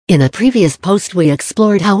In a previous post we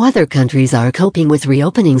explored how other countries are coping with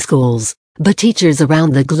reopening schools, but teachers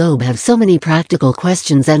around the globe have so many practical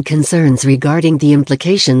questions and concerns regarding the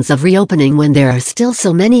implications of reopening when there are still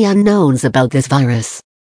so many unknowns about this virus.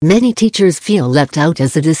 Many teachers feel left out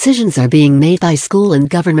as the decisions are being made by school and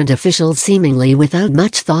government officials seemingly without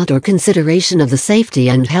much thought or consideration of the safety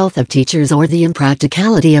and health of teachers or the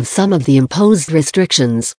impracticality of some of the imposed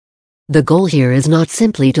restrictions. The goal here is not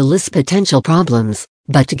simply to list potential problems,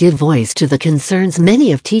 but to give voice to the concerns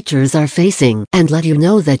many of teachers are facing and let you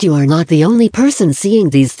know that you are not the only person seeing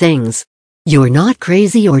these things. You're not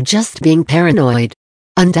crazy or just being paranoid.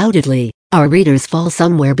 Undoubtedly, our readers fall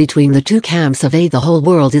somewhere between the two camps of A, the whole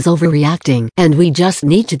world is overreacting and we just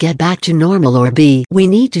need to get back to normal, or B, we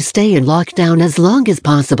need to stay in lockdown as long as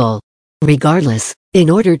possible. Regardless, in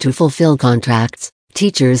order to fulfill contracts,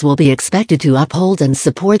 teachers will be expected to uphold and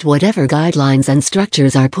support whatever guidelines and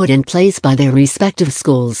structures are put in place by their respective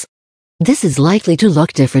schools. This is likely to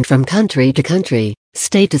look different from country to country,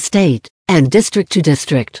 state to state, and district to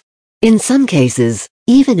district. In some cases,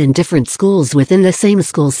 even in different schools within the same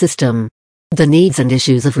school system. The needs and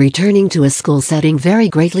issues of returning to a school setting vary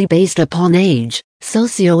greatly based upon age,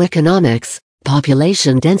 socioeconomics,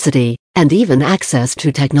 population density, and even access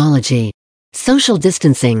to technology. Social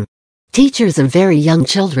distancing. Teachers of very young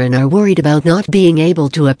children are worried about not being able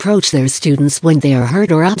to approach their students when they are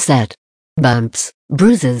hurt or upset. Bumps,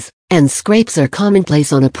 bruises, and scrapes are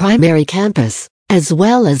commonplace on a primary campus, as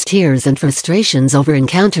well as tears and frustrations over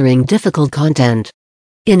encountering difficult content.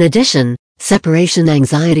 In addition, separation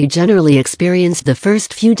anxiety generally experienced the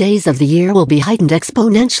first few days of the year will be heightened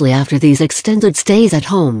exponentially after these extended stays at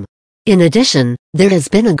home. In addition, there has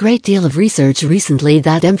been a great deal of research recently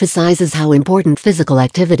that emphasizes how important physical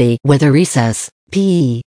activity, whether recess,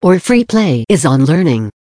 PE, or free play, is on learning.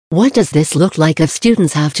 What does this look like if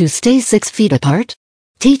students have to stay 6 feet apart?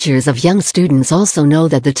 Teachers of young students also know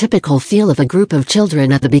that the typical feel of a group of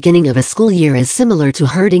children at the beginning of a school year is similar to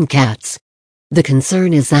herding cats. The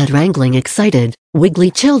concern is that wrangling excited, wiggly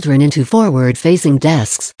children into forward-facing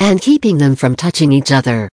desks and keeping them from touching each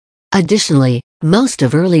other. Additionally, most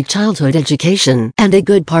of early childhood education and a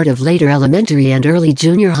good part of later elementary and early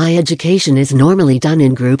junior high education is normally done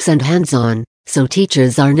in groups and hands-on, so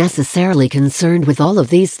teachers are necessarily concerned with all of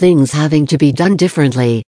these things having to be done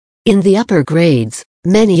differently. In the upper grades,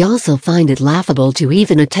 many also find it laughable to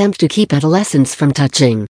even attempt to keep adolescents from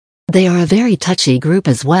touching. They are a very touchy group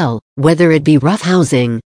as well, whether it be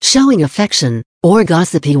roughhousing, showing affection, or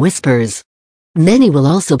gossipy whispers. Many will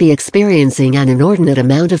also be experiencing an inordinate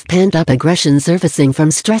amount of pent-up aggression surfacing from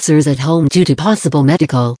stressors at home due to possible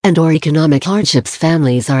medical and/or economic hardships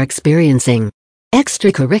families are experiencing.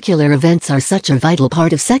 Extracurricular events are such a vital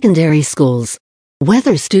part of secondary schools.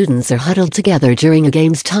 Whether students are huddled together during a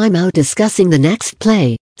game's timeout discussing the next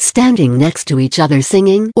play, standing next to each other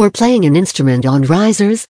singing or playing an instrument on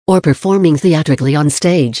risers, or performing theatrically on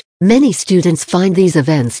stage, many students find these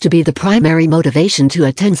events to be the primary motivation to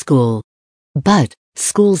attend school. But,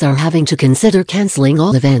 schools are having to consider canceling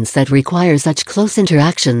all events that require such close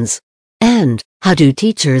interactions. And, how do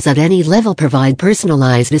teachers at any level provide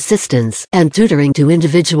personalized assistance and tutoring to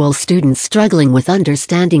individual students struggling with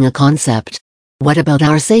understanding a concept? What about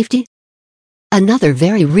our safety? Another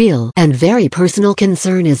very real and very personal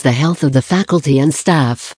concern is the health of the faculty and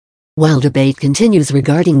staff. While debate continues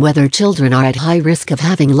regarding whether children are at high risk of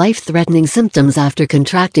having life-threatening symptoms after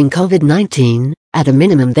contracting COVID-19, at a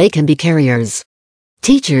minimum they can be carriers.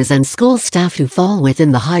 Teachers and school staff who fall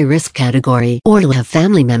within the high-risk category or who have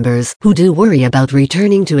family members who do worry about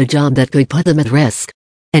returning to a job that could put them at risk.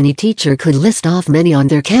 Any teacher could list off many on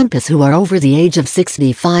their campus who are over the age of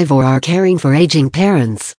 65 or are caring for aging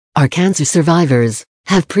parents, are cancer survivors,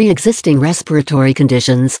 have pre-existing respiratory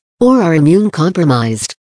conditions, or are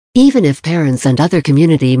immune-compromised. Even if parents and other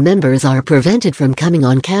community members are prevented from coming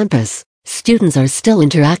on campus, students are still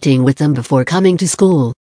interacting with them before coming to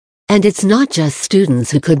school. And it's not just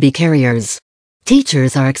students who could be carriers.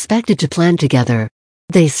 Teachers are expected to plan together.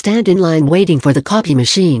 They stand in line waiting for the copy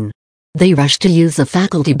machine. They rush to use the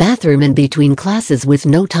faculty bathroom in between classes with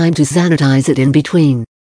no time to sanitize it in between.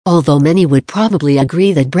 Although many would probably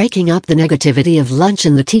agree that breaking up the negativity of lunch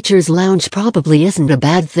in the teacher's lounge probably isn't a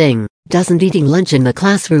bad thing, doesn't eating lunch in the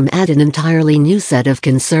classroom add an entirely new set of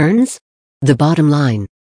concerns? The bottom line: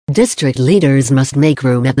 district leaders must make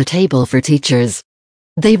room at the table for teachers.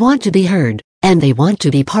 They want to be heard, and they want to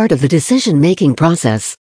be part of the decision-making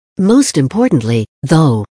process. Most importantly,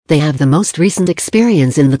 though, they have the most recent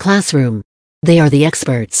experience in the classroom. They are the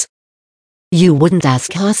experts. You wouldn't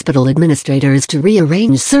ask hospital administrators to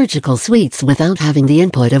rearrange surgical suites without having the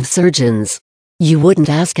input of surgeons. You wouldn't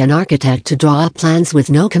ask an architect to draw up plans with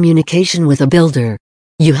no communication with a builder.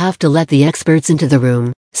 You have to let the experts into the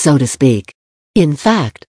room, so to speak. In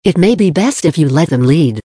fact, it may be best if you let them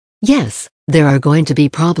lead. Yes, there are going to be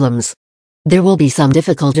problems. There will be some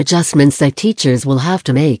difficult adjustments that teachers will have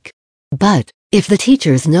to make. But, if the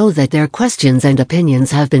teachers know that their questions and opinions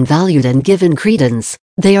have been valued and given credence,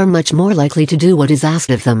 they are much more likely to do what is asked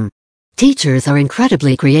of them. Teachers are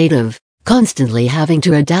incredibly creative, constantly having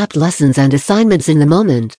to adapt lessons and assignments in the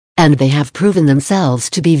moment, and they have proven themselves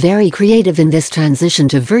to be very creative in this transition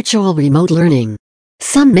to virtual remote learning.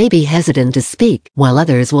 Some may be hesitant to speak, while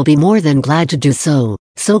others will be more than glad to do so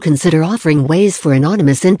consider offering ways for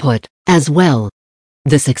anonymous input, as well.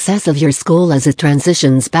 The success of your school as it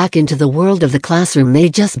transitions back into the world of the classroom may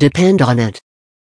just depend on it.